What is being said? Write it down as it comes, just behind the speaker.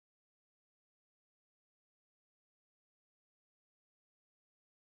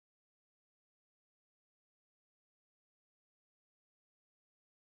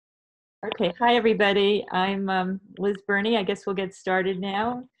Okay, hi everybody. I'm Liz Berney. I guess we'll get started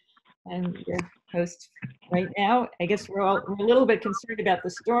now. I'm your host right now. I guess we're a little bit concerned about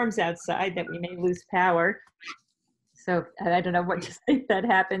the storms outside that we may lose power. So I don't know what to say if that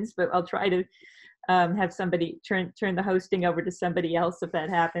happens, but I'll try to have somebody turn the hosting over to somebody else if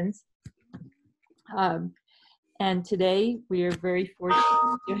that happens. And today we are very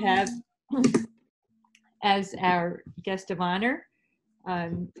fortunate to have as our guest of honor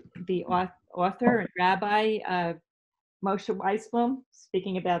the author and Rabbi Moshe Weisblum,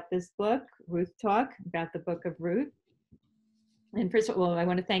 speaking about this book, Ruth Talk, about the book of Ruth. And first of all, I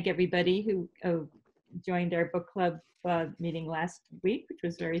want to thank everybody who joined our book club meeting last week, which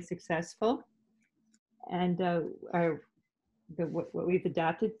was very successful. And what we've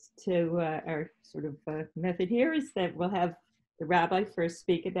adopted to our sort of method here is that we'll have the rabbi first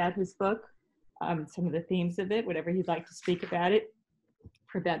speak about his book, some of the themes of it, whatever he'd like to speak about it,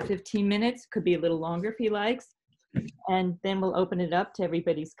 for about 15 minutes, could be a little longer if he likes. And then we'll open it up to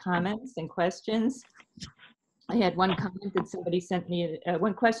everybody's comments and questions. I had one comment that somebody sent me,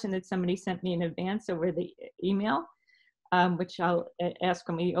 one question that somebody sent me in advance over the email, which I'll ask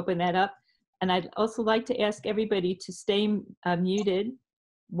when we open that up. And I'd also like to ask everybody to stay muted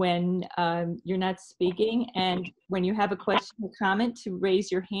when you're not speaking. And when you have a question or comment, to raise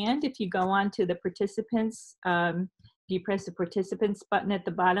your hand. If you go on to the participants, if you press the participants button at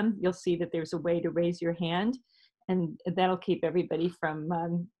the bottom, you'll see that there's a way to raise your hand. And that'll keep everybody from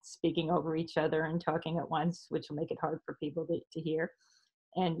speaking over each other and talking at once, which will make it hard for people to hear.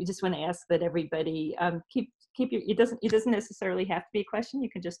 And we just want to ask that everybody keep your, it doesn't necessarily have to be a question. You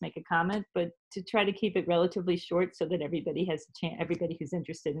can just make a comment, but to try to keep it relatively short so that everybody has a chance, everybody who's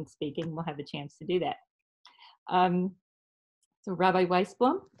interested in speaking will have a chance to do that. So Rabbi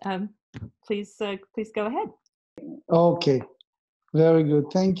Weisblum, please go ahead. Okay, very good.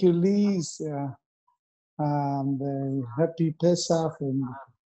 Thank you, Liz. Happy Pesach and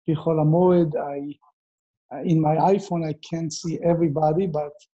Chol HaMoed. In my iPhone, I can't see everybody,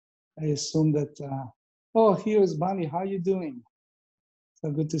 but I assume that, oh, here's Berney. How are you doing?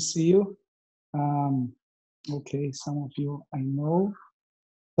 So good to see you. Okay, some of you I know.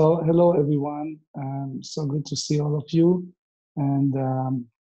 So hello, everyone. So good to see all of you. And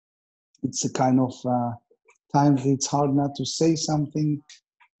it's a kind of time that it's hard not to say something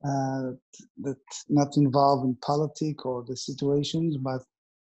that's not involved in politics or the situations, but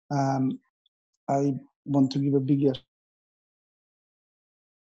I want to give a big yes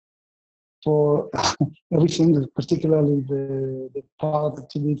for everything, particularly the part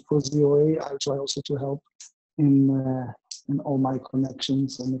that you did for ZOA. I try also to help in all my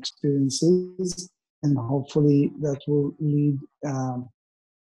connections and experiences, and hopefully that will lead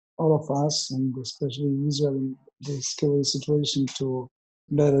all of us, and especially Israel in this scary situation, to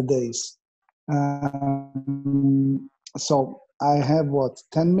better days. So I have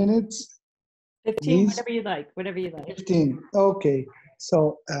 10 minutes? 15, whatever you like. 15, okay.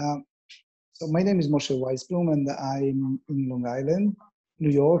 So my name is Moshe Weisblum, and I'm in Long Island,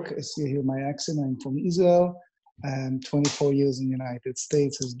 New York. As you hear my accent, I'm from Israel. I'm 24 years in the United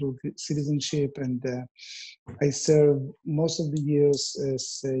States as dual citizenship, and I served most of the years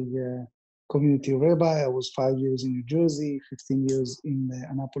as a community rabbi. I was 5 years in New Jersey, 15 years in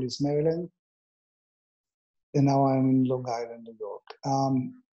Annapolis, Maryland, and now I'm in Long Island, New York.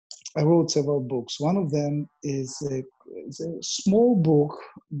 I wrote several books. One of them is a small book,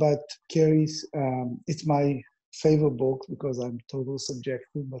 but carries, it's my favorite book because I'm totally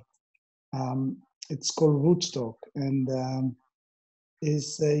subjective, but it's called Ruth Talk, and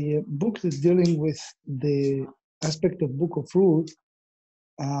is a book that's dealing with the aspect of Book of Ruth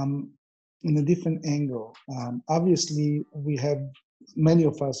in a different angle. Obviously, many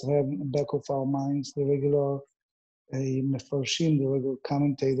of us have in the back of our minds the regular Mefarshim, the regular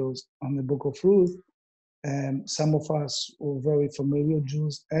commentators on the Book of Ruth. And some of us who are very familiar,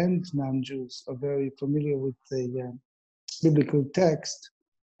 Jews and non-Jews, are very familiar with the biblical text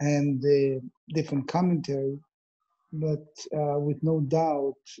and the different commentary, but with no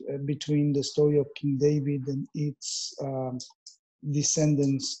doubt between the story of King David and its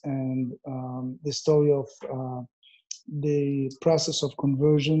descendants and the story of the process of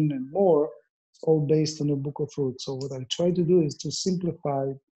conversion and more, all based on the Book of Ruth. So what I try to do is to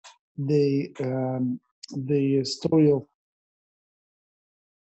simplify the story of.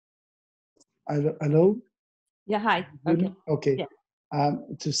 Hello? Yeah, hi. Okay. Okay. Yeah.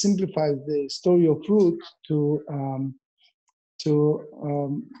 To simplify the story of Ruth to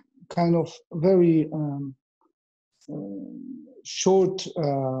kind of very short.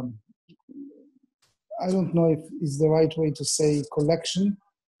 I don't know if it's the right way to say collection,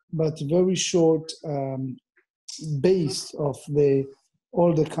 but very short base of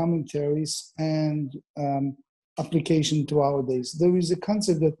all the commentaries and application to our days. There is a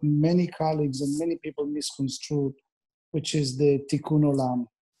concept that many colleagues and many people misconstrue, which is the tikkun olam.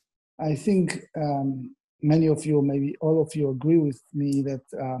 I think many of you, maybe all of you, agree with me that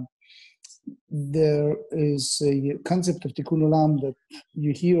there is a concept of tikkun olam that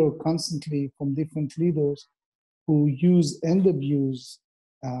you hear constantly from different leaders who use and abuse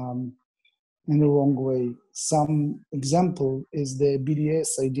in the wrong way. Some example is the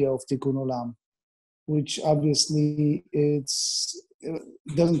BDS idea of tikkun olam, which obviously it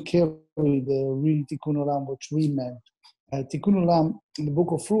doesn't carry the real tikkun olam, which we meant. Tikkun olam in the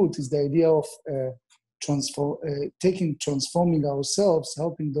book of Ruth is the idea of transforming ourselves,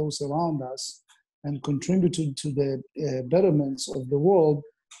 helping those around us, and contributing to the betterments of the world.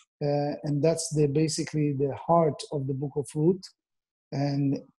 And that's basically the heart of the book of Ruth.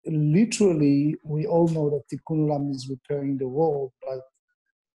 And literally, we all know that Tikkun Olam is repairing the world, but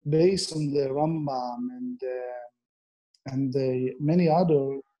based on the Rambam and the many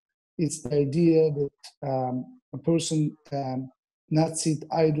other, it's the idea that a person not sit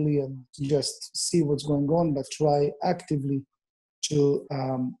idly and just see what's going on, but try actively to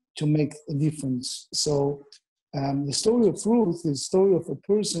make a difference. So the story of Ruth is the story of a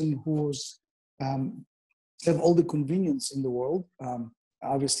person who was have all the convenience in the world.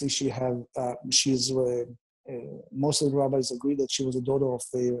 Obviously, she's most of the rabbis agree that she was a daughter of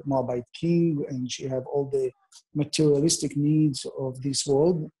a Moabite king, and she had all the materialistic needs of this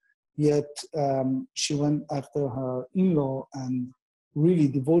world. Yet she went after her in-law and really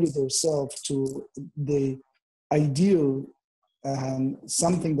devoted herself to the ideal and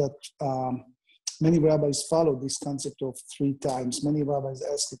something that many rabbis follow this concept of 3 times. Many rabbis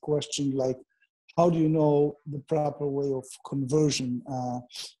ask a question like, how do you know the proper way of conversion?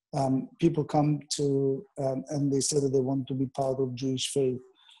 People come to and they say that they want to be part of Jewish faith.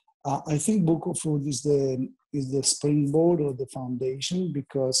 I think Book of Ruth is the springboard or the foundation,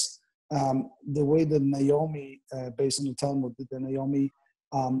 because the way that Naomi, based on the Talmud, that Naomi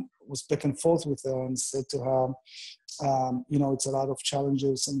was back and forth with her and said to her, it's a lot of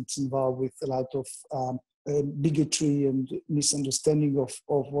challenges and it's involved with a lot of bigotry and misunderstanding of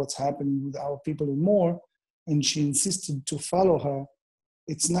what's happening with our people and more, and she insisted to follow her.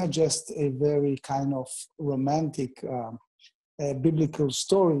 It's not just a very kind of romantic biblical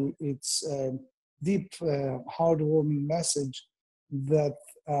story. It's a deep, heartwarming message that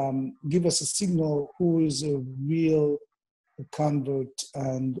give us a signal who is a real convert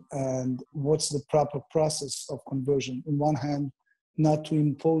and what's the proper process of conversion. On one hand, not to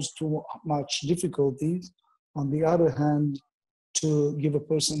impose too much difficulties. On the other hand, to give a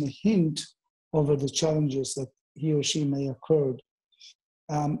person a hint over the challenges that he or she may occur.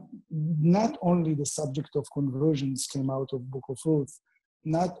 Not only the subject of conversions came out of Book of Ruth,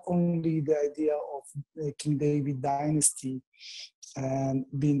 not only the idea of the King David dynasty and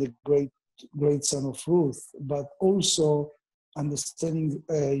being the great son of Ruth, but also understanding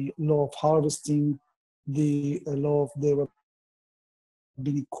a law of harvesting, the law of the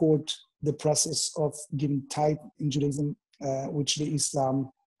rabbinic court, the process of giving tithe in Judaism, which the Islam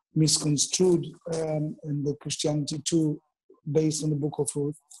misconstrued, and the Christianity too, based on the Book of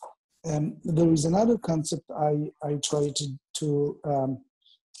Ruth. There is another concept I try to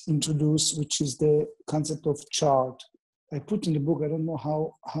introduce, which is the concept of chart. I put in the book, I don't know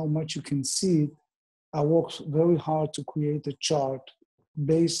how much you can see it. I worked very hard to create a chart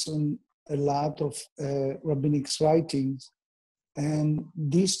based on a lot of rabbinic writings. And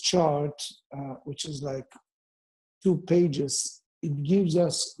this chart, which is like 2 pages, it gives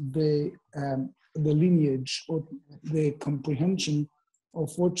us the lineage or the comprehension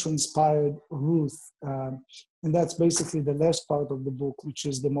of what transpired Ruth. And that's basically the last part of the book, which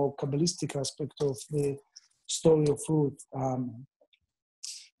is the more Kabbalistic aspect of the story of Ruth.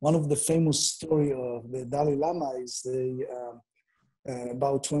 One of the famous story of the Dalai Lama is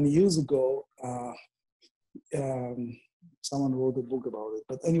about 20 years ago, someone wrote a book about it.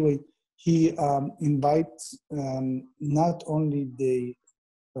 But anyway, he invites not only the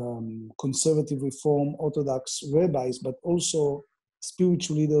conservative reform Orthodox rabbis, but also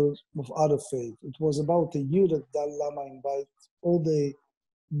spiritual leaders of other faith. It was about a year that Dalai Lama invited all the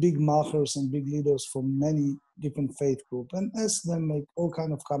big machers and big leaders from many different faith groups and asked them like all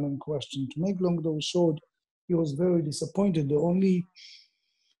kind of common questions. To make long story short, he was very disappointed. The only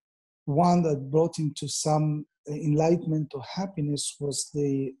one that brought him to some enlightenment or happiness was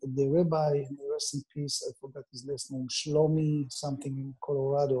the rabbi, and rest in peace, I forgot his last name, Shlomi, something in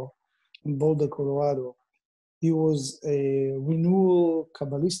Colorado, in Boulder, Colorado. He was a renewal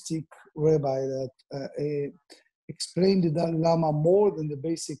Kabbalistic rabbi that explained the Dalai Lama more than the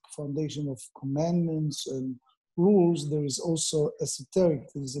basic foundation of commandments and rules. There is also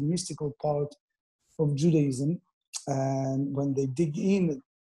esoteric, there is a mystical part of Judaism. And when they dig in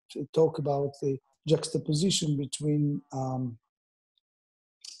to talk about the juxtaposition between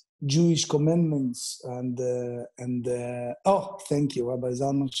Jewish commandments and oh, thank you, Rabbi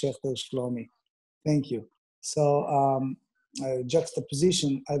Zalman Shechter Shlomi. Thank you. So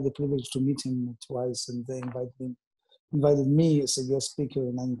juxtaposition, I had the privilege to meet him twice, and they invited me as a guest speaker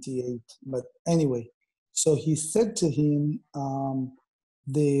in '98. But anyway, so he said to him,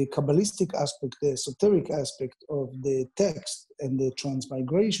 the Kabbalistic aspect, the esoteric aspect of the text and the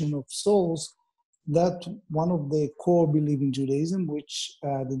transmigration of souls, that one of the core beliefs in Judaism, which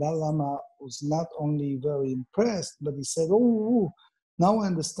the Dalai Lama was not only very impressed, but he said, oh, now I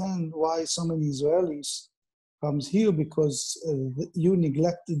understand why so many Israelis comes here, because you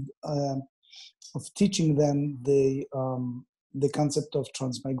neglected of teaching them the concept of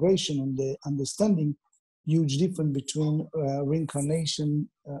transmigration and the understanding huge difference between reincarnation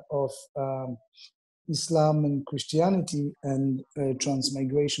of Islam and Christianity and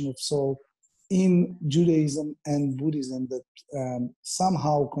transmigration of soul in Judaism and Buddhism that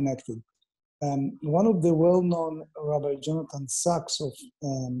somehow connected. One of the well-known Rabbi Jonathan Sachs of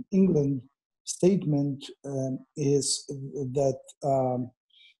England statement is that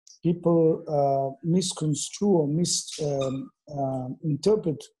people misconstrue or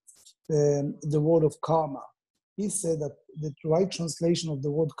misinterpret the word of karma. He said that the right translation of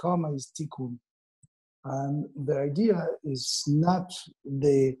the word karma is tikkun. And the idea is not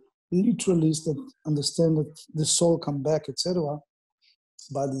the literalists that understand that the soul come back, etc.,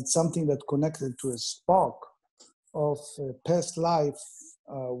 but it's something that connected to a spark of past life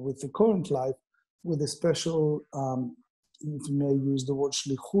with the current life, with a special, if you may use the word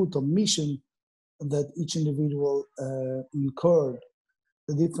shlichut or mission, that each individual incurred.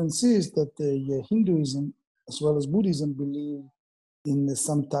 The difference is that Hinduism as well as Buddhism believe in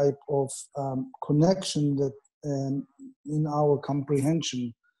some type of connection that in our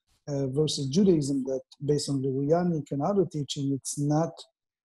comprehension versus Judaism that based on the Ruyanic and other teaching, it's not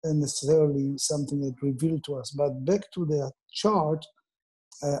necessarily something that revealed to us. But back to the chart,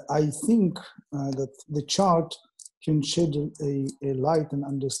 I think that the chart can shed a light and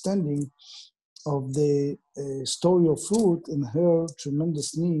understanding of the story of Ruth and her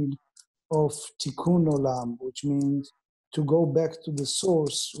tremendous need of tikkun olam, which means to go back to the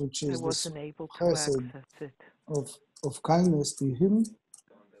source, which is the chesed of kindness to him,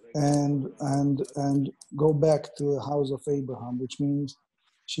 and go back to the house of Abraham, which means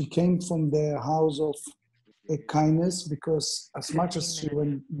she came from the house of kindness, because as much as she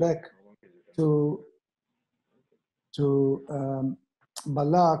went back to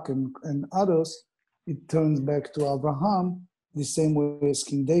Balak and others, it turns back to Abraham, the same way as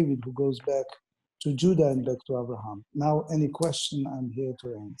King David, who goes back to Judah and back to Abraham. Now, any question, I'm here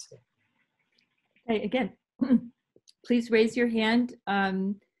to answer. Okay, again, please raise your hand.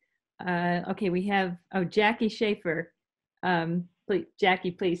 Okay, we have, Jackie Schaefer. Please,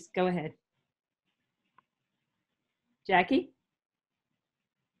 Jackie, please, go ahead. Jackie?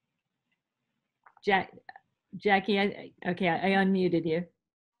 Jackie, I unmuted you.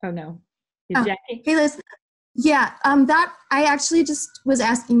 Oh no, Jackie? Hey Liz, yeah, that I actually just was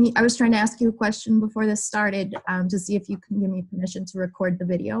asking, I was trying to ask you a question before this started to see if you can give me permission to record the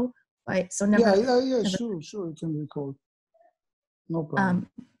video, but so never. Yeah, sure, you can record. No problem.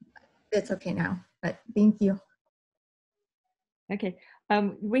 It's okay now, but thank you. Okay,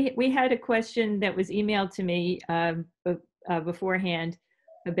 we had a question that was emailed to me beforehand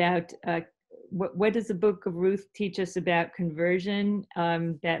about what does the book of Ruth teach us about conversion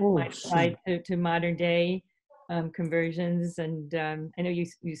that might apply to modern day conversions? And I know you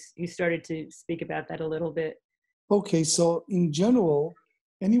started to speak about that a little bit. Okay, so in general,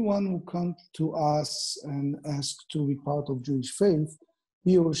 anyone who comes to us and asks to be part of Jewish faith,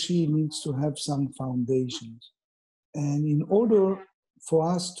 he or she needs to have some foundations. And in order for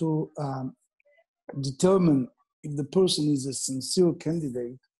us to determine if the person is a sincere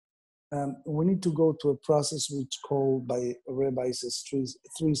candidate, we need to go to a process which called by rabbis as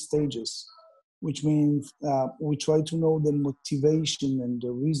three stages, which means we try to know the motivation and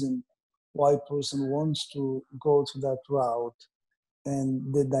the reason why a person wants to go to that route.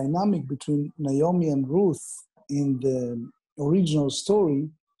 And the dynamic between Naomi and Ruth in the original story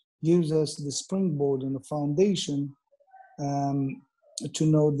gives us the springboard and the foundation to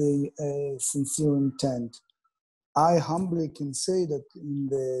know the sincere intent. I humbly can say that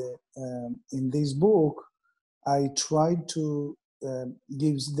in this book, I tried to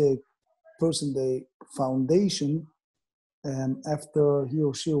give the person the foundation, and after he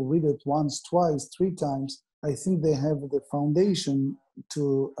or she will read it once, twice, three times, I think they have the foundation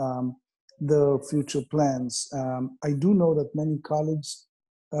to the future plans. I do know that many colleagues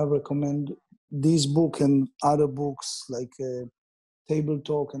recommend this book and other books like Table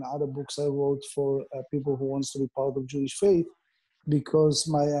Talk and other books I wrote for people who wants to be part of Jewish faith, because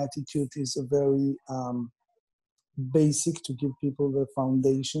my attitude is a very basic, to give people the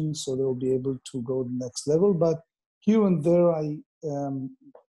foundation so they'll be able to go to the next level. But here and there, I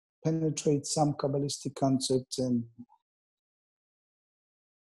penetrate some Kabbalistic concepts and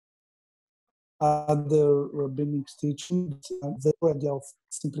other rabbinic teachings, the idea of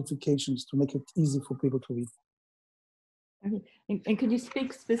simplifications to make it easy for people to read. Okay. And could you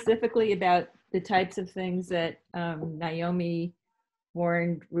speak specifically about the types of things that Naomi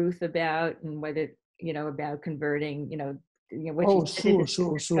warned Ruth about, and whether, about converting, what sure.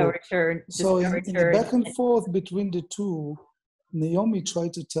 So in the back and forth between the two, Naomi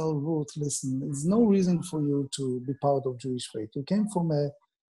tried to tell Ruth, listen, there's no reason for you to be part of Jewish faith. You came from a,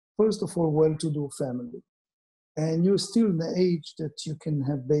 first of all, well-to-do family, and you're still in the age that you can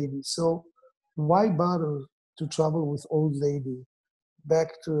have babies. So why bother to travel with old lady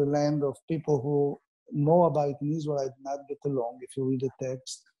back to the land of people who Moabite and Israelite not get along, if you read the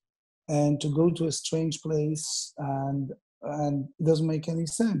text, and to go to a strange place, and it doesn't make any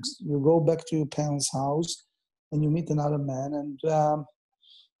sense. You go back to your parents' house and you meet another man,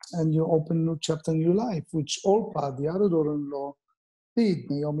 and you open a new chapter in your life, which Orpah, the other daughter-in-law, did.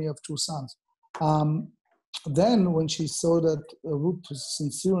 Naomi have two sons. Then when she saw that Ruth was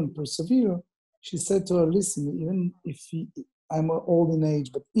sincere and persevere, she said to her, listen, even if I'm old in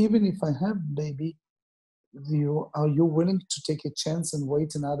age, but even if I have baby, are you willing to take a chance and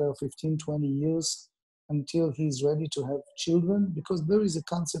wait another 15, 20 years until he's ready to have children? Because there is a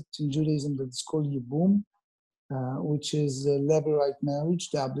concept in Judaism that is called yibum, which is a levirate marriage,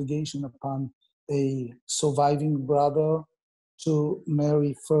 the obligation upon a surviving brother to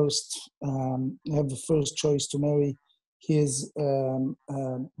marry first, have the first choice to marry his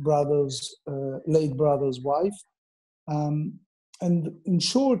late brother's wife. And in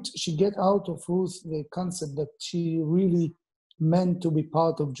short, she get out of Ruth the concept that she really meant to be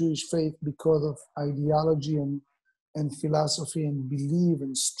part of Jewish faith because of ideology and philosophy and belief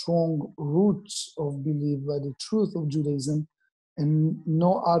and strong roots of belief by the truth of Judaism, and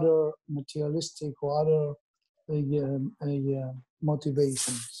no other materialistic or other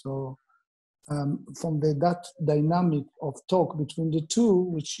motivation. So from that dynamic of talk between the two,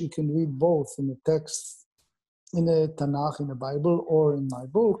 which you can read both in the text, in the Tanakh, in the Bible, or in my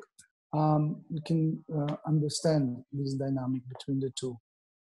book, you can understand this dynamic between the two.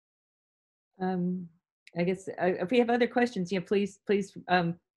 I guess if we have other questions, please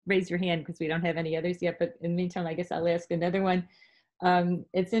raise your hand, because we don't have any others yet. But in the meantime, I guess I'll ask another one.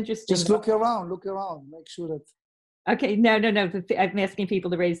 It's interesting. Just look around, make sure that. Okay, no. I'm asking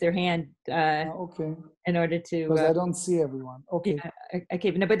people to raise their hand. Okay. In order to. Because I don't see everyone. Okay. Yeah, okay,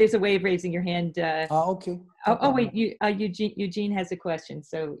 but there's a way of raising your hand. Okay. Oh wait, Eugene has a question.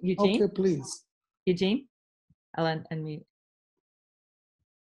 So Eugene. Okay, please. Eugene, I'll unmute.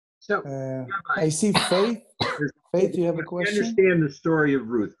 So I see Faith. Faith, you have a question? I understand the story of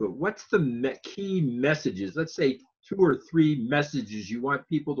Ruth, but what's the key messages? Let's say 2 or 3 messages you want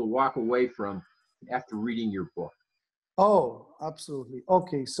people to walk away from after reading your book. Oh, absolutely.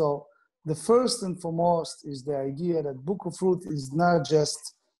 Okay, so the first and foremost is the idea that Book of Ruth is not just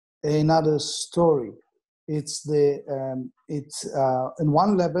another story. It's in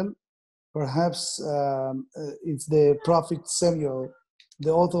one level, perhaps it's the prophet Samuel,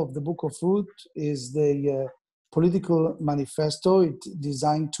 the author of the Book of Ruth, is the political manifesto. It's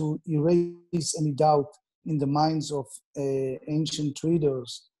designed to erase any doubt in the minds of ancient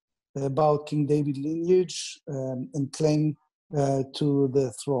readers about King David lineage and claim to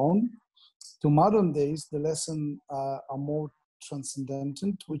the throne. To modern days, the lessons are more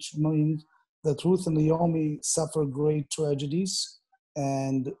transcendent, which means that Ruth and Naomi suffer great tragedies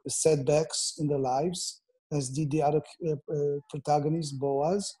and setbacks in their lives, as did the other protagonist,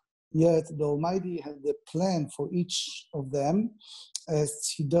 Boaz. Yet the Almighty had a plan for each of them,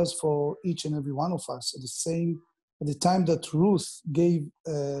 as He does for each and every one of us. At the time that Ruth gave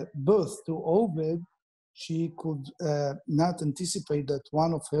birth to Obed, she could not anticipate that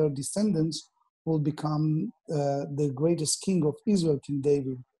one of her descendants will become the greatest king of Israel, King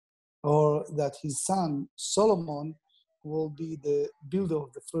David, or that his son Solomon will be the builder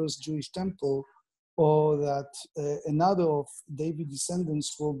of the first Jewish temple, or that another of David's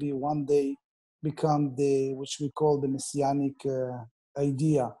descendants will be one day become which we call the messianic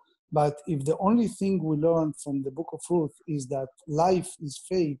idea. But if the only thing we learn from the book of Ruth is that life is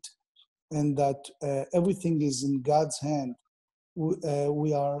fate and that everything is in God's hand,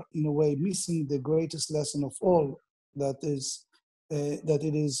 we are in a way missing the greatest lesson of all, that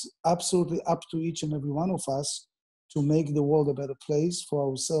it is absolutely up to each and every one of us to make the world a better place for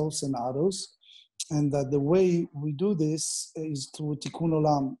ourselves and others. And that the way we do this is through tikkun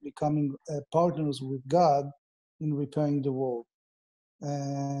olam, becoming partners with God in repairing the world.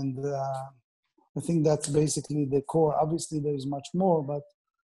 And I think that's basically the core. Obviously, there is much more, but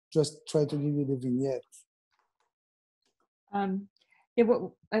just try to give you the vignette. Yeah,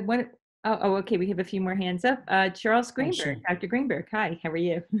 okay, we have a few more hands up. Charles Greenberg, sure. Dr. Greenberg, hi, how are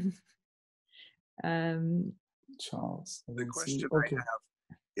you? Charles. The question Okay. I have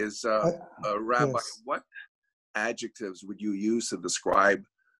is, Rabbi, yes. what adjectives would you use to describe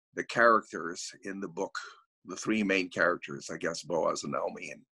the characters in the book, the three main characters, I guess, Boaz and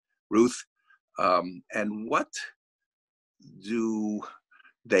Naomi and Ruth, and what do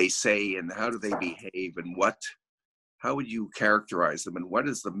they say and how do they behave, and how would you characterize them, and what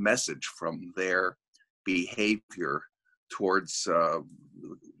is the message from their behavior towards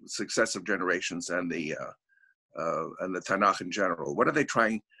successive generations and the Tanakh in general? What are they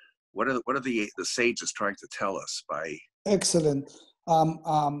trying? What are the sages trying to tell us by? Excellent.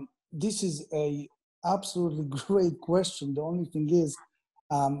 This is a absolutely great question. The only thing is,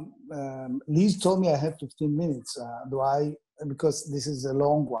 Liz told me I have 15 minutes. Because this is a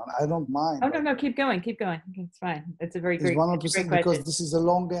long one. I don't mind. Oh, no, keep going. It's fine. It's a very great, 100% great because question. this is a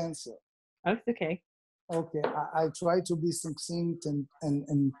long answer. Oh, it's okay. Okay, I try to be succinct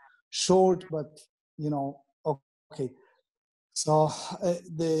and short, but okay. So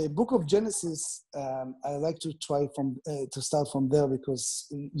the book of Genesis, I like to try to start from there because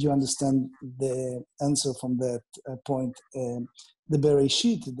you understand the answer from that point. The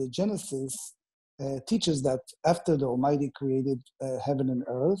Bereshit, the Genesis, teaches that after the Almighty created heaven and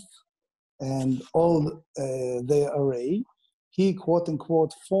earth and all their array, he, quote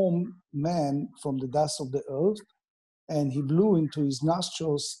unquote, formed man from the dust of the earth, and he blew into his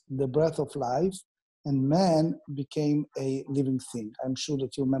nostrils the breath of life, and man became a living thing. I'm sure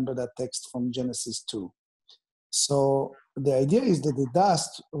that you remember that text from Genesis 2. So the idea is that the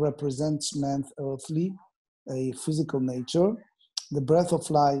dust represents man's earthly, a physical nature. The breath of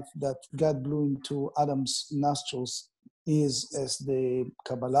life that God blew into Adam's nostrils is, as the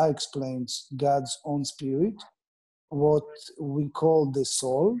Kabbalah explains, God's own spirit, what we call the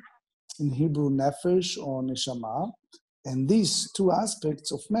soul, in Hebrew nefesh or neshama. And these two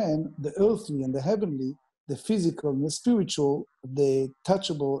aspects of man, the earthly and the heavenly, the physical and the spiritual, the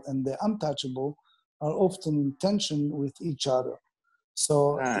touchable and the untouchable, are often in tension with each other.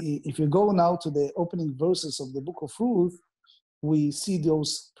 So if you go now to the opening verses of the book of Ruth, we see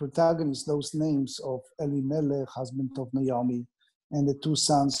those protagonists, those names of Elimelech, husband of Naomi, and the two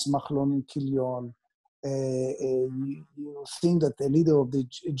sons, Machlon and Kilion. You think that the leader of the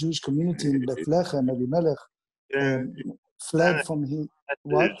Jewish community in Bethlehem, Elimelech, fled from his,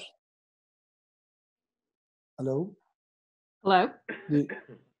 what? Hello? Hello?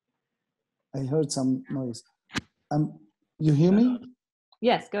 I heard some noise. You hear me?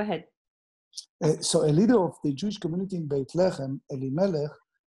 Yes, go ahead. So a leader of the Jewish community in Bethlehem, Elimelech,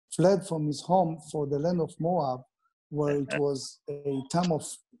 fled from his home for the land of Moab, where it was a time of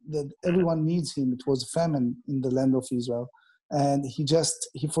that everyone needs him. It was a famine in the land of Israel. And he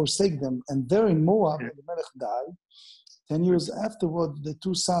forsake them. And there in Moab, Elimelech died. 10 years afterward, the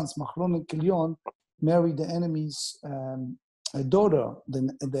two sons, Machlon and Kilion, married the enemy's daughter.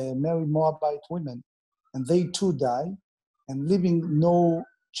 They married Moabite women. And they too died, and leaving no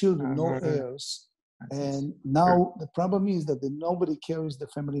children, no heirs. And now the problem is that nobody carries the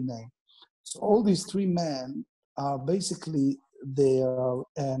family name. So all these three men are basically the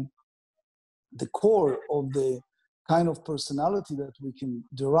core of the kind of personality that we can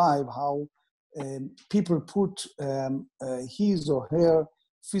derive, how people put his or her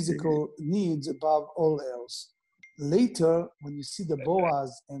physical needs above all else. Later, when you see the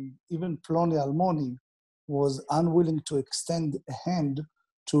Boaz and even Ploni Almoni was unwilling to extend a hand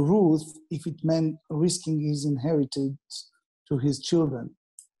to Ruth if it meant risking his inheritance to his children.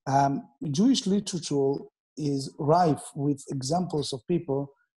 Jewish literature is rife with examples of people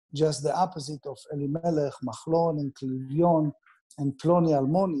just the opposite of Elimelech, Machlon, and Kilion, and Ploni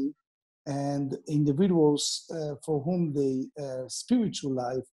Almoni, and individuals for whom the spiritual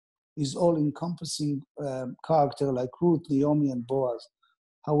life is all-encompassing character like Ruth, Naomi, and Boaz.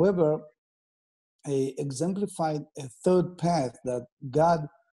 However, exemplified a third path that God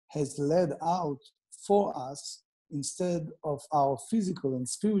has led out for us instead of our physical and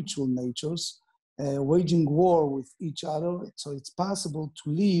spiritual natures, waging war with each other. So it's possible to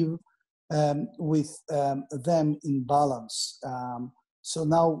live with them in balance. So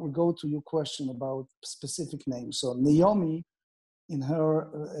now we go to your question about specific names. So Naomi, in her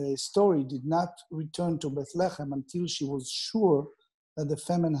story, did not return to Bethlehem until she was sure that the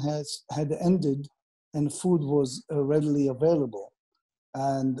famine had ended and food was readily available.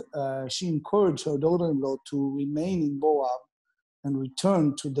 And she encouraged her daughter-in-law to remain in Moab and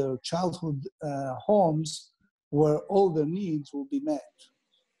return to their childhood homes where all their needs will be met.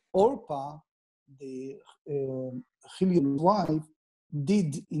 Orpah, the Chilion's wife,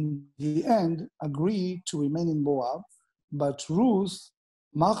 did in the end agree to remain in Moab, but Ruth,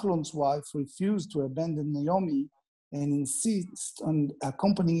 Machlon's wife, refused to abandon Naomi and insist on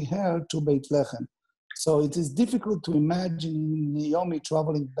accompanying her to Bethlehem. So it is difficult to imagine Naomi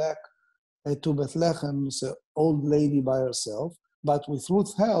traveling back to Bethlehem as an old lady by herself, but with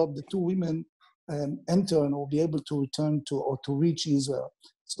Ruth's help, the two women enter and will be able to return to or to reach Israel.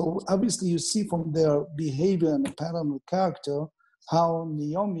 So obviously you see from their behavior and pattern of character how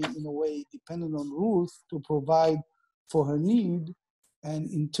Naomi, in a way, depended on Ruth to provide for her need, and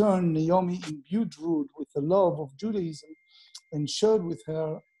in turn, Naomi imbued Ruth with the love of Judaism and shared with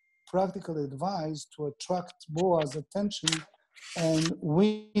her practical advice to attract Boaz's attention and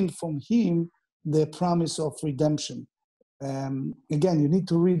win from him the promise of redemption. Again, you need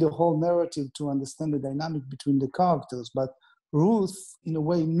to read the whole narrative to understand the dynamic between the characters, but Ruth, in a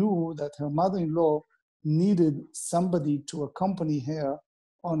way, knew that her mother-in-law needed somebody to accompany her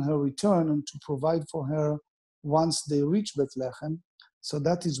on her return and to provide for her once they reached Bethlehem. So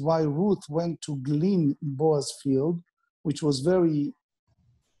that is why Ruth went to glean in Boaz's field, which was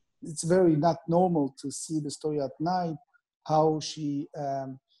it's very not normal to see the story at night, how she,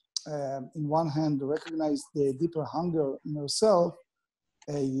 in one hand, recognized the deeper hunger in herself,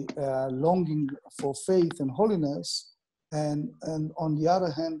 a longing for faith and holiness, and on the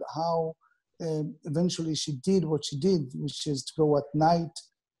other hand, how eventually she did what she did, which is to go at night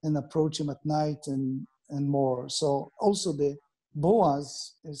and approach him at night and more. So also the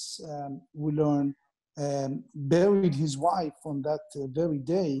Boaz, as we learn, buried his wife on that very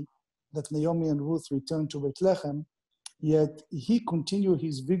day that Naomi and Ruth returned to Bethlehem, yet he continued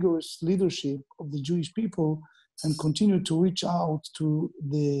his vigorous leadership of the Jewish people and continued to reach out to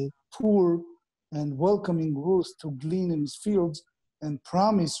the poor and welcoming Ruth to glean in his fields and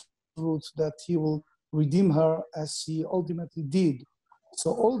promise Ruth that he will redeem her as he ultimately did.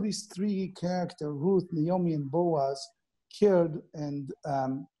 So all these three characters, Ruth, Naomi, and Boaz, cared and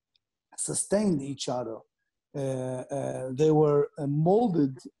sustained each other. They were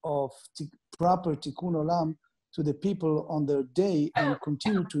molded of proper tikkun olam to the people on their day and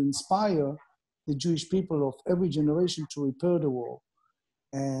continue to inspire the Jewish people of every generation to repair the world.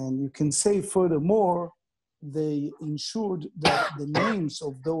 And you can say furthermore, they ensured that the names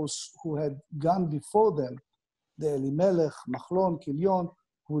of those who had gone before them, the Elimelech, Machlon, Kilion,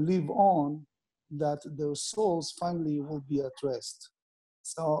 who live on, that their souls finally will be at rest.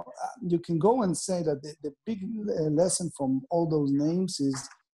 So you can go and say that the big lesson from all those names is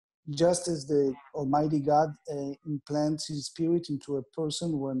just as the Almighty God implants his spirit into a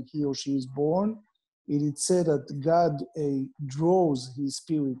person when he or she is born, it is said that God draws his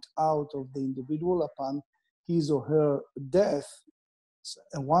spirit out of the individual upon his or her death.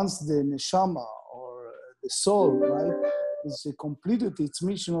 And once the neshama or the soul, right, is completed its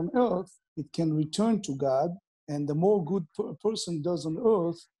mission on earth, it can return to God. And the more good a person does on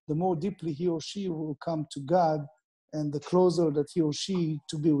earth, the more deeply he or she will come to God, and the closer that he or she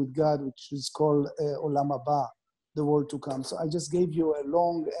to be with God, which is called Olam Haba, the world to come. So I just gave you a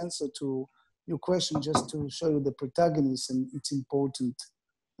long answer to your question just to show you the protagonist and it's important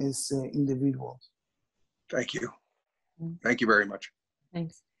as individuals. Thank you. Thank you very much.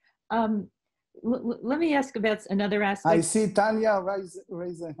 Thanks. Let me ask about another aspect. I see Tanya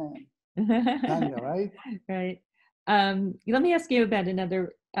raise a hand. Tanya, right? Right. Let me ask you about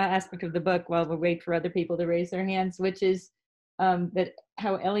another aspect of the book while we wait for other people to raise their hands, which is that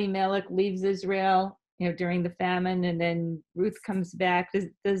how Elimelech leaves Israel, during the famine, and then Ruth comes back. Does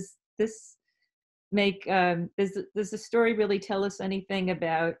this make does the story really tell us anything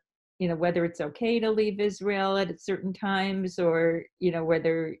about whether it's okay to leave Israel at certain times, or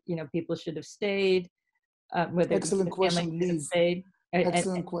whether people should have stayed? Whether excellent question, Liz.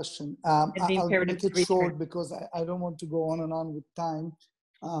 Excellent question. I'll make it short because I don't want to go on and on with time.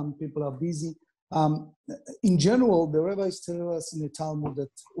 People are busy. In general, the rabbis tell us in the Talmud that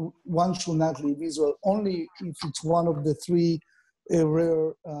one should not leave Israel only if it's one of the three a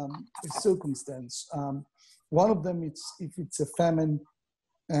rare circumstance. One of them, if it's a famine.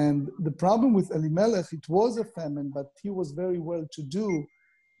 And the problem with Elimelech, it was a famine, but he was very well-to-do.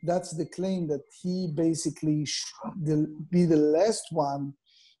 That's the claim, that he basically should be the last one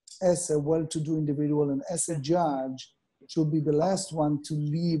as a well-to-do individual, and as a judge should be the last one to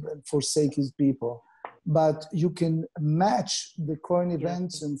leave and forsake his people. But you can match the current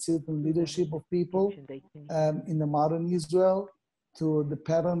events and certain leadership of people in the modern Israel to the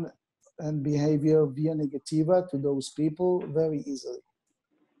pattern and behavior via negativa to those people very easily.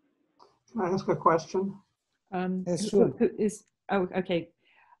 Can I ask a question? Yes, sure. Okay.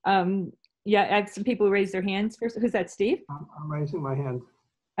 Yeah, I have some people who raise their hands first. Who's that, Steve? I'm raising my hand.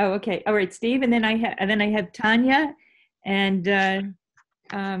 Oh, okay. All right, Steve. And then I have Tanya, and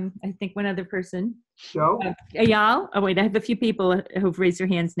I think one other person. Joe? Eyal. Oh, wait, I have a few people who've raised their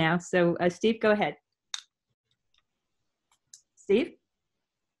hands now. So, Steve, go ahead. Steve?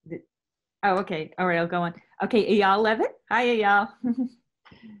 Oh, okay. All right, I'll go on. Okay, Eyal Levitt. Hi, Eyal.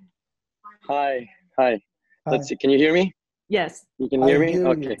 Hi. Let's see. Can you hear me? Yes. You can hear me? You.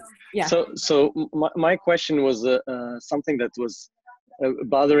 Okay. Yeah. So my question was something that was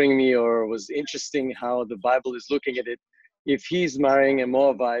bothering me, or was interesting, how the Bible is looking at it. If he's marrying a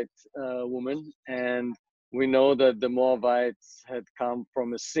Moabite woman, and we know that the Moabites had come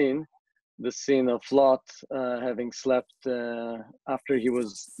from a sin, the sin of Lot having slept after he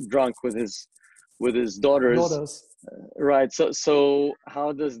was drunk with his daughters. Right. So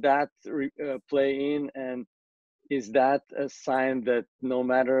how does that play in, and is that a sign that no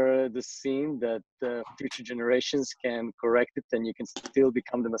matter the sin, that future generations can correct it, and you can still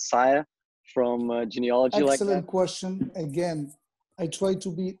become the Messiah from genealogy like that? Excellent question. Again, I try to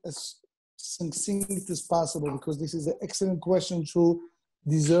be as succinct as possible, because this is an excellent question to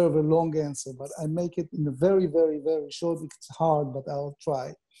deserve a long answer, but I make it in a very, very, very short. It's hard, but I'll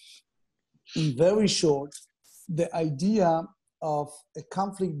try. In very short, the idea of a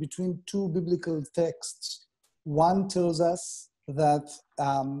conflict between two biblical texts. One tells us that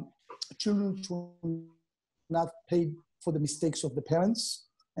children should not pay for the mistakes of the parents,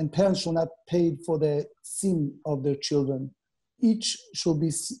 and parents should not pay for the sin of their children. Each should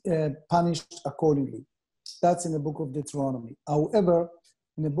be punished accordingly. That's in the book of Deuteronomy. However,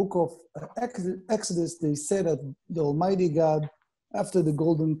 in the book of Exodus, they say that the Almighty God, after the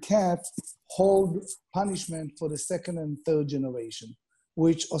golden calf, hold punishment for the second and third generation,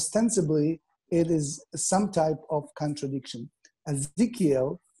 which ostensibly it is some type of contradiction.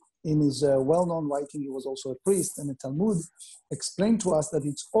 Ezekiel, in his well-known writing, he was also a priest, and the Talmud explained to us that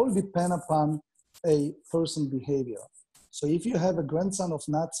it's all depend upon a person's behavior. So if you have a grandson of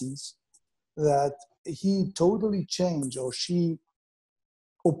Nazis that he totally changed, or she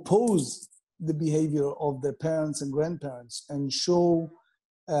oppose the behavior of the parents and grandparents and show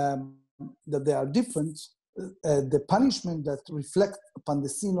that they are different, the punishment that reflects upon the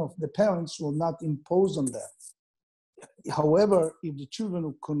sin of the parents will not impose on them. However, if the children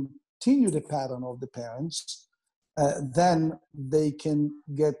will continue the pattern of the parents, then they can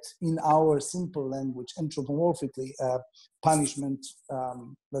get, in our simple language, anthropomorphically, punishment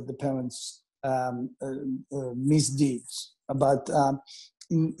that the parents misdeeds. But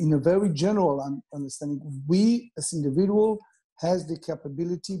in a very general understanding, we as individual has the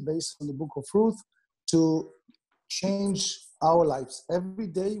capability, based on the book of Ruth, to change our lives. Every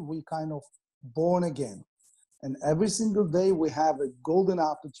day we kind of born again. And every single day we have a golden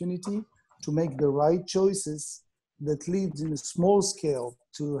opportunity to make the right choices that leads in a small scale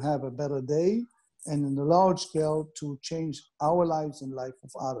to have a better day, and in a large scale to change our lives and life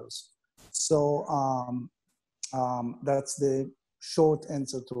of others. So that's the short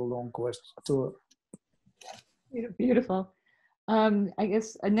answer to a long question. Beautiful. I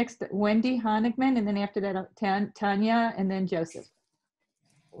guess next, Wendy Honigman, and then after that, Tanya, and then Joseph.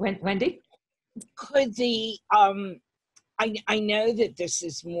 Wendy? Could the, I know that this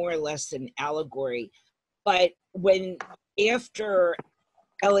is more or less an allegory, but after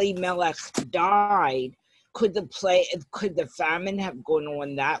Elimelech died, could the famine have gone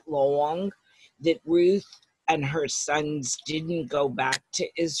on that long that Ruth and her sons didn't go back to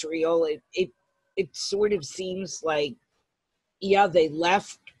Israel? It sort of seems like, yeah, they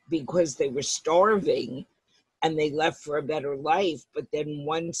left because they were starving and they left for a better life, but then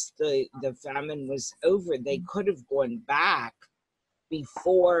once the famine was over, they could have gone back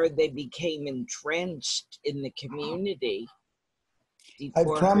before they became entrenched in the community. I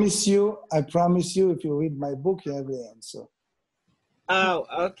promise you, if you read my book, you have the answer. Oh,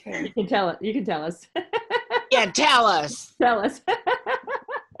 okay. You can tell us. Yeah, tell us. Tell us.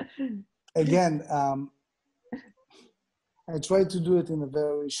 Again, I try to do it in a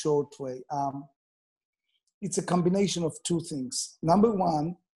very short way. It's a combination of two things. Number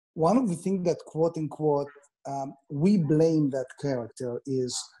one of the things that, quote unquote, we blame that character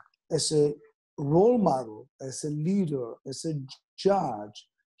is as a role model, as a leader, as a judge,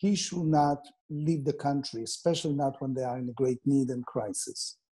 he should not leave the country, especially not when they are in a great need and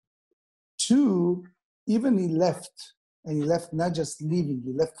crisis. Two, even he left, and he left not just leaving,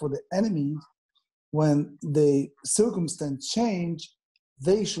 he left for the enemy. When the circumstance change,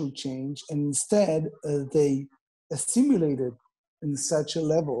 they should change, and instead they assimilated in such a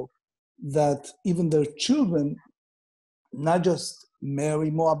level that even their children not just marry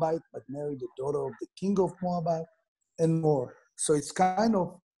Moabite, but marry the daughter of the king of Moabite and more. So it's kind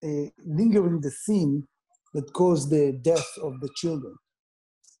of a lingering the theme that caused the death of the children.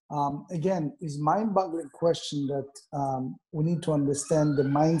 Again, it's mind-boggling question that we need to understand the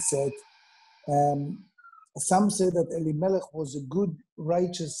mindset. Some say that Elimelech was a good,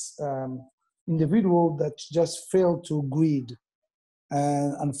 righteous individual that just failed to greed.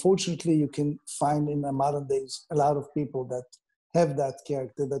 And unfortunately, you can find in the modern days a lot of people that have that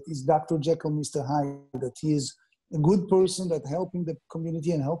character, that is Dr. Jekyll, Mr. Hyde, that he is a good person that helping the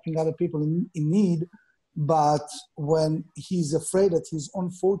community and helping other people in need. But when he's afraid that his own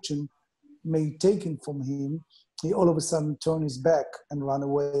fortune may be taken from him, he all of a sudden turn his back and run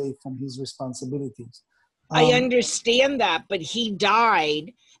away from his responsibilities. I understand that, but he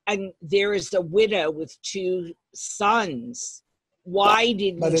died, and there is a widow with two sons. Why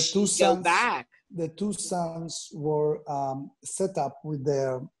didn't she go back? The two sons were set up with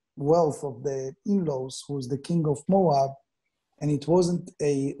their wealth of the in-laws, who was the king of Moab, and it wasn't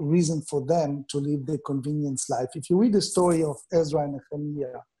a reason for them to live the convenience life. If you read the story of Ezra and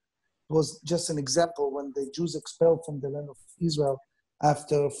Nehemiah, it was just an example when the Jews expelled from the land of Israel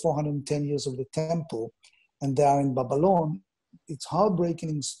after 410 years of the temple, and they are in Babylon. It's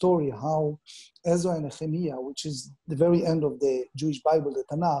heartbreaking story how Ezra and Nehemiah, which is the very end of the Jewish Bible, the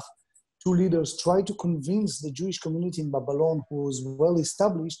Tanakh, two leaders try to convince the Jewish community in Babylon, who was well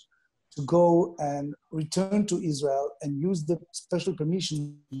established, to go and return to Israel and use the special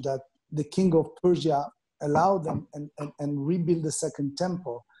permission that the king of Persia allowed them and rebuild the second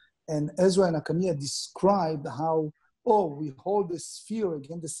temple. And Ezra and Nehemiah described how, we hold the spear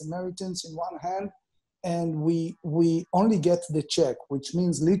against the Samaritans in one hand, and we only get the check, which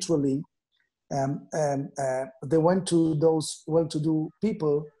means literally they went to those well-to-do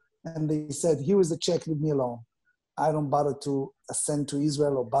people and they said, here is the check, leave me alone. I don't bother to ascend to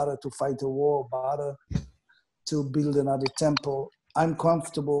Israel or bother to fight a war, or bother to build another temple. I'm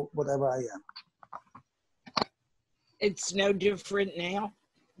comfortable whatever I am. It's no different now.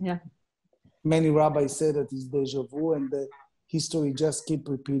 Yeah. Many rabbis say that it's deja vu and the history just keep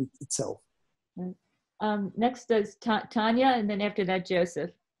repeating itself. Next is Tanya, and then after that,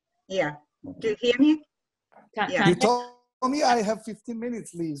 Joseph. Yeah. Do you hear me? Yeah. You told me I have 15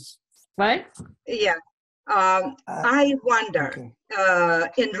 minutes, Liz. What? Yeah. I wonder,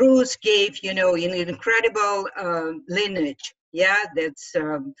 and Ruth gave, an incredible lineage. Yeah, that's,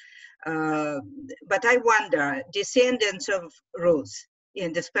 but I wonder, descendants of Ruth,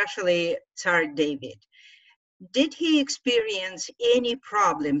 and especially Tsar David, did he experience any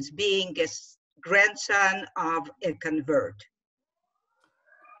problems being a grandson of a convert?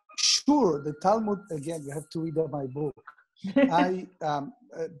 Sure, the Talmud, again, you have to read my book. I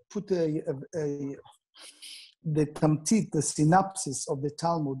put the tamtit, the synopsis of the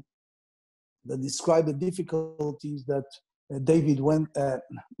Talmud that describe the difficulties that David went,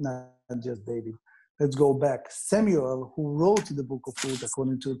 not just David, let's go back. Samuel, who wrote the book of Ruth,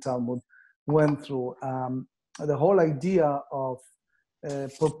 according to the Talmud, went through the whole idea of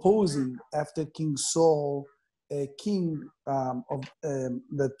proposing after King Saul, a king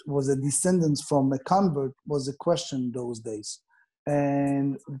that was a descendant from a convert was a question those days.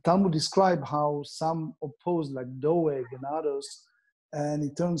 And the Talmud described how some opposed, like Doeg and others, and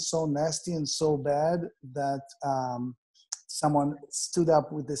it turned so nasty and so bad that someone stood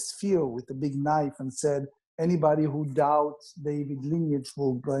up with a spear, with a big knife, and said, anybody who doubts David's lineage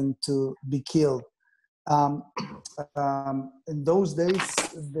will going to be killed. In those days,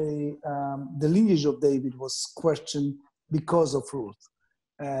 the lineage of David was questioned because of Ruth.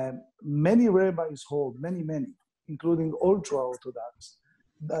 Many rabbis hold, many, including ultra-Orthodox,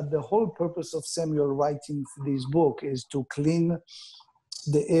 that the whole purpose of Samuel writing this book is to clean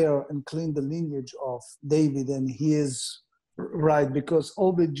the air and clean the lineage of David, and he is right, because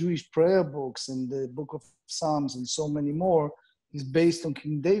all the Jewish prayer books and the book of Psalms and so many more is based on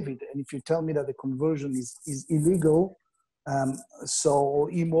King David. And if you tell me that the conversion is illegal,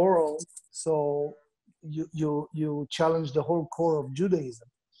 or immoral, so you challenge the whole core of Judaism.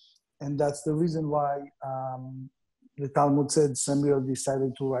 And that's the reason why the Talmud said Samuel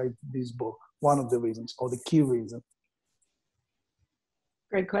decided to write this book. One of the reasons, or the key reason.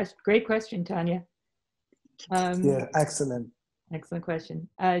 Great question, Tanya. Yeah, excellent. Excellent question.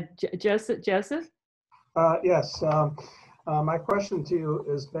 Joseph? Yes. My question to you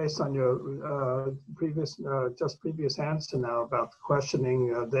is based on your previous answer now about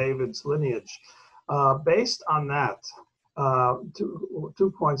questioning David's lineage. Based on that,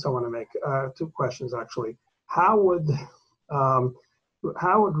 two points I want to make. Two questions actually. How would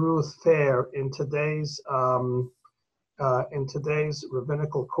Ruth fare in today's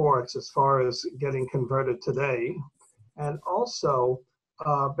rabbinical courts as far as getting converted today, and also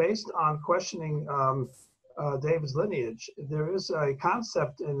based on questioning David's lineage, there is a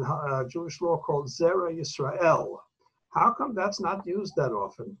concept in Jewish law called ZOA Yisrael. How come that's not used that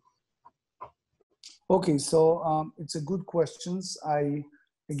often? Okay, so it's a good questions. I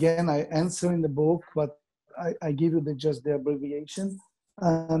answer in the book, but I give you just the abbreviation.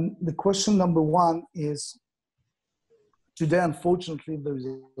 The question number one is, today, unfortunately, there is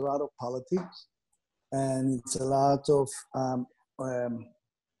a lot of politics, and it's a lot of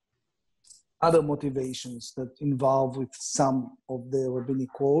other motivations that involve with some of the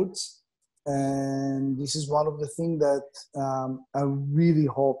rabbinic courts. And this is one of the things that I really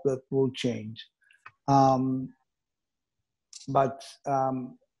hope that will change. But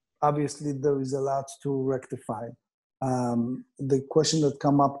obviously there is a lot to rectify. The question that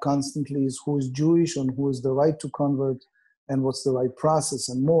come up constantly is who is Jewish and who is the right to convert and what's the right process,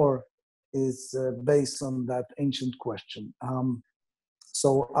 and more is based on that ancient question.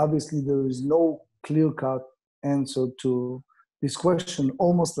 So obviously there is no clear-cut answer to this question,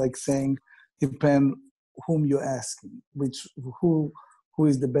 almost like saying, depend whom you're asking, who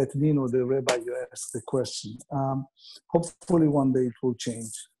is the Bet Din or the rabbi you ask the question. Hopefully one day it will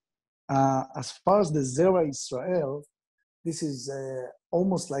change. As far as the ZOA Israel, this is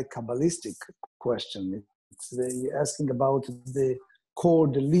almost like Kabbalistic question. You're asking about the core,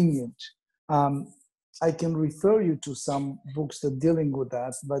 the lineage. I can refer you to some books that are dealing with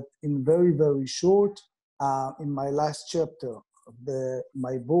that, but in very, very short, in my last chapter of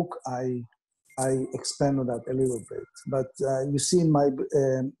my book, I expand on that a little bit. But you see in my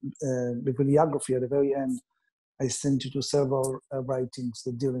bibliography at the very end, I sent you to several writings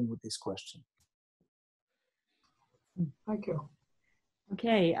that are dealing with this question. Thank you.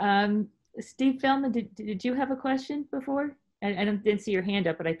 Okay, Steve Feldman, did you have a question before? I didn't see your hand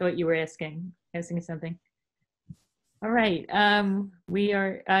up, but I thought you were asking something. All right, we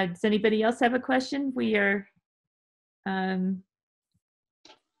are, does anybody else have a question? We are, I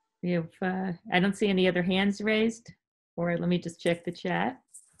don't see any other hands raised, or let me just check the chat.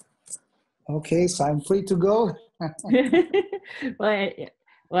 Okay, so I'm free to go.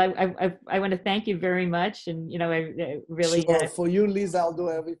 Well, I want to thank you very much, and I really sure. For you, Liz, I'll do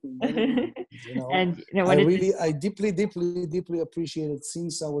everything. And I deeply appreciate it.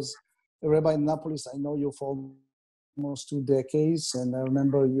 Since I was a rabbi in Annapolis, I know you for almost 2 decades, and I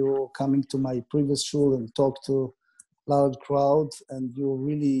remember you coming to my previous shul and talked to a large crowd, and you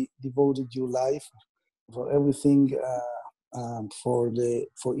really devoted your life for everything for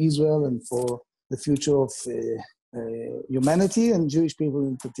Israel and for the future of humanity and Jewish people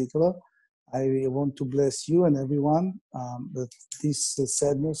in particular. I want to bless you and everyone that this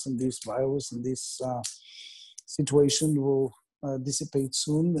sadness and this virus and this situation will dissipate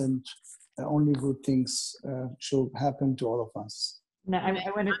soon, and only good things should happen to all of us. No,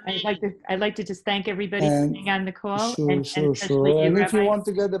 I'd like to just thank everybody for being on the call. Sure. You, and Rabbi. if you want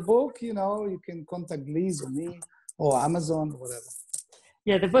to get the book, you can contact Liz or me or Amazon, whatever.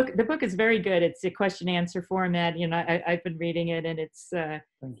 Yeah, the book is very good. It's a question answer format. I've been reading it, and it's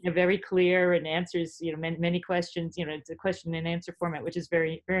very clear and answers many questions. It's a question and answer format, which is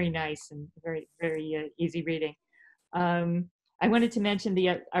very, very nice and very, very easy reading. I wanted to mention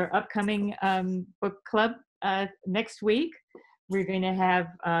our upcoming book club next week. We're going to have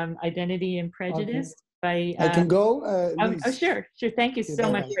Identity and Prejudice by. I can go. Sure. Thank you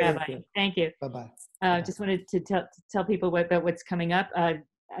so much, Rabbi. Thank you. Bye-bye. Just wanted to tell people about what's coming up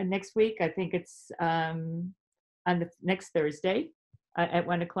next week. I think it's on the next Thursday at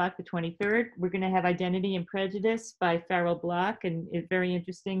 1 o'clock, the 23rd. We're going to have Identity and Prejudice by Farrell Block, and it's very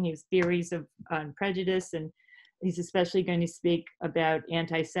interesting. His theories on prejudice, and he's especially going to speak about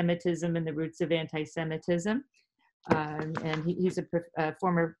anti-Semitism and the roots of anti-Semitism. And he's a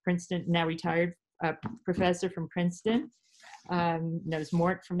former Princeton, now retired professor from Princeton. Knows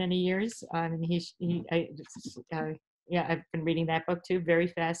Mort for many years. And I've been reading that book too, very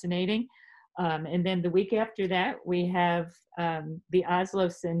fascinating. And then the week after that, we have The Oslo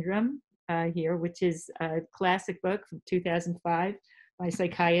Syndrome here, which is a classic book from 2005 by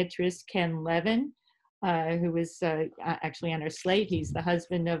psychiatrist Ken Levin, who was actually on our slate. He's the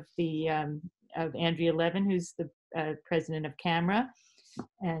husband of Andrea Levin, who's the president of CAMRA.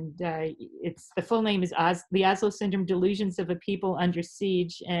 And the full name is The Oslo Syndrome, Delusions of a People Under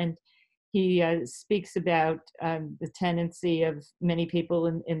Siege. And he speaks about the tendency of many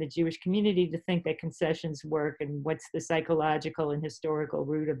people in the Jewish community to think that concessions work, and what's the psychological and historical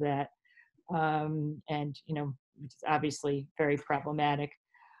root of that. And, it's obviously very problematic.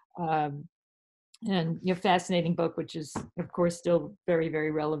 And fascinating book, which is, of course, still very,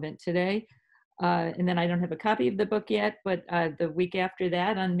 very relevant today. And then I don't have a copy of the book yet, but the week after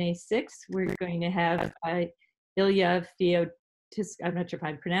that, on May 6th, we're going to have Ilya I'm not sure if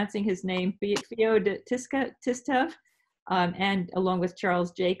I'm pronouncing his name, Feodotistov, and along with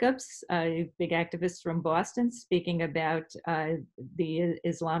Charles Jacobs, a big activist from Boston, speaking about the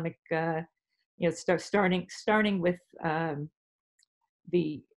Islamic, starting with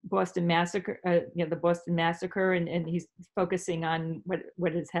the Boston massacre, and he's focusing on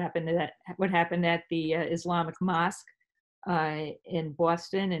what happened at the Islamic mosque in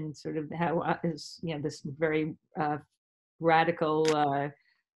Boston, and sort of how this very radical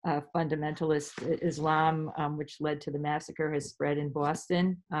fundamentalist Islam, which led to the massacre, has spread in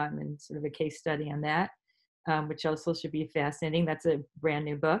Boston, and sort of a case study on that, which also should be fascinating. That's a brand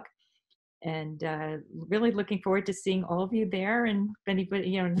new book. And really looking forward to seeing all of you there, and if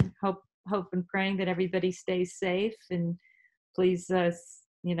anybody, hope and praying that everybody stays safe. And please,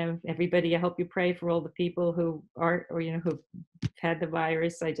 everybody, I hope you pray for all the people who who've had the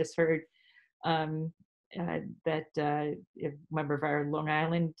virus. I just heard that a member of our Long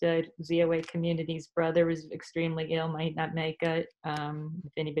Island ZOA community's brother is extremely ill, might not make it.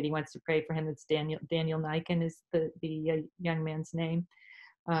 If anybody wants to pray for him, it's Daniel Niken is the young man's name.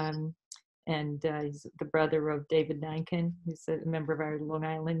 And he's the brother of David Niken, who's a member of our Long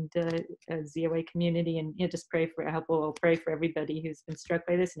Island ZOA community. And just pray for, I hope we'll pray for everybody who's been struck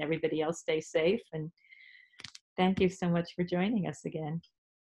by this, and everybody else stay safe. And thank you so much for joining us again.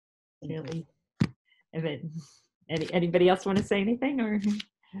 Really. Anybody else want to say anything? Or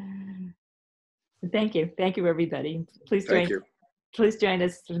thank you, everybody. Please join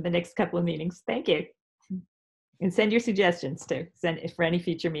us for the next couple of meetings. Thank you, and send your suggestions too. Send it for any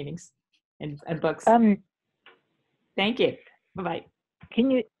future meetings and books. Thank you. Bye bye.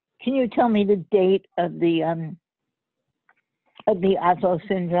 Can you tell me the date of the Oslo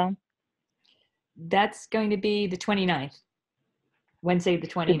Syndrome? That's going to be the 29th. Wednesday the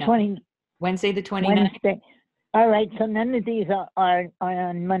 29th. Wednesday the 29th. Wednesday. All right, so none of these are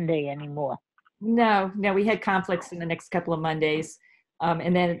on Monday anymore. No, we had conflicts in the next couple of Mondays.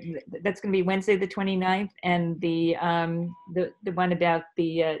 And then that's going to be Wednesday the 29th, and the one about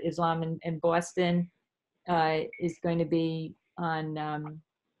the Islam in Boston is going to be on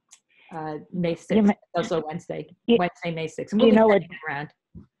May 6th, also Wednesday, May 6th. And we'll be around.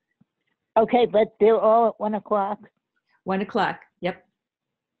 Okay, but they're all at 1 o'clock? 1 o'clock, yep.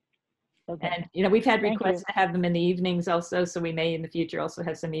 Okay. And, we've had requests to have them in the evenings also, so we may in the future also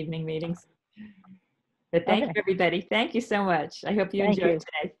have some evening meetings. But thank you, everybody. Thank you so much. I hope you enjoyed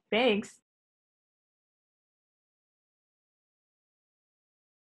today. Thanks.